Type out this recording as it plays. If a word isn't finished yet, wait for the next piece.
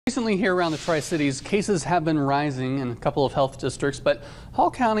Recently here around the Tri-Cities, cases have been rising in a couple of health districts, but Hall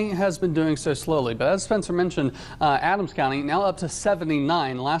County has been doing so slowly. But as Spencer mentioned, Adams County now up to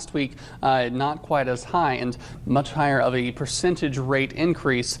 79. Last week, not quite as high and much higher of a percentage rate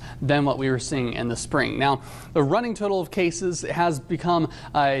increase than what we were seeing in the spring. Now, the running total of cases has become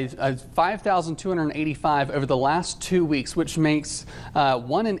 5,285 over the last 2 weeks, which makes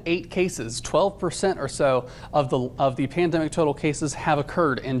 1 in 8 cases, 12% or so of the pandemic total cases have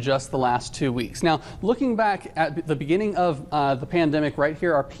occurred in just the last 2 weeks. Now, looking back at the beginning of the pandemic right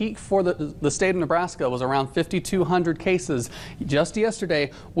here, our peak for the state of Nebraska was around 5,200 cases. Just yesterday,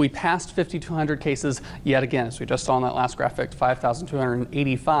 we passed 5,200 cases yet again. As we just saw on that last graphic,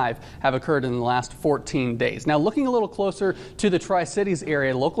 5,285 have occurred in the last 14 days. Now, looking a little closer to the Tri-Cities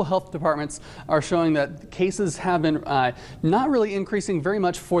area, local health departments are showing that cases have been not really increasing very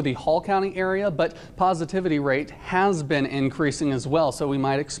much for the Hall County area, but positivity rate has been increasing as well. So we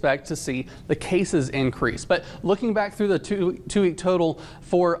might expect to see the cases increase. But looking back through the two-week total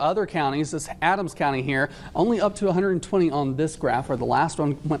for other counties, this Adams County here, only up to 120 on this graph, where the last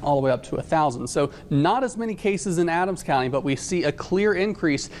one went all the way up to 1,000. So not as many cases in Adams County, but we see a clear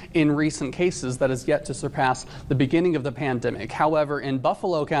increase in recent cases that is yet to surpass the beginning of the pandemic. However, in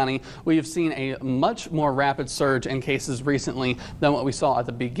Buffalo County, we have seen a much more rapid surge in cases recently than what we saw at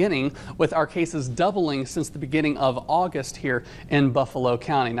the beginning, with our cases doubling since the beginning of August here in Buffalo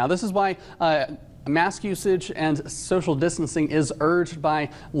County. Now, this is why mask usage and social distancing is urged by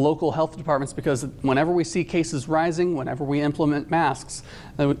local health departments, because whenever we see cases rising, whenever we implement masks,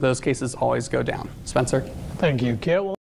 those cases always go down. Spencer? Thank you, Kit.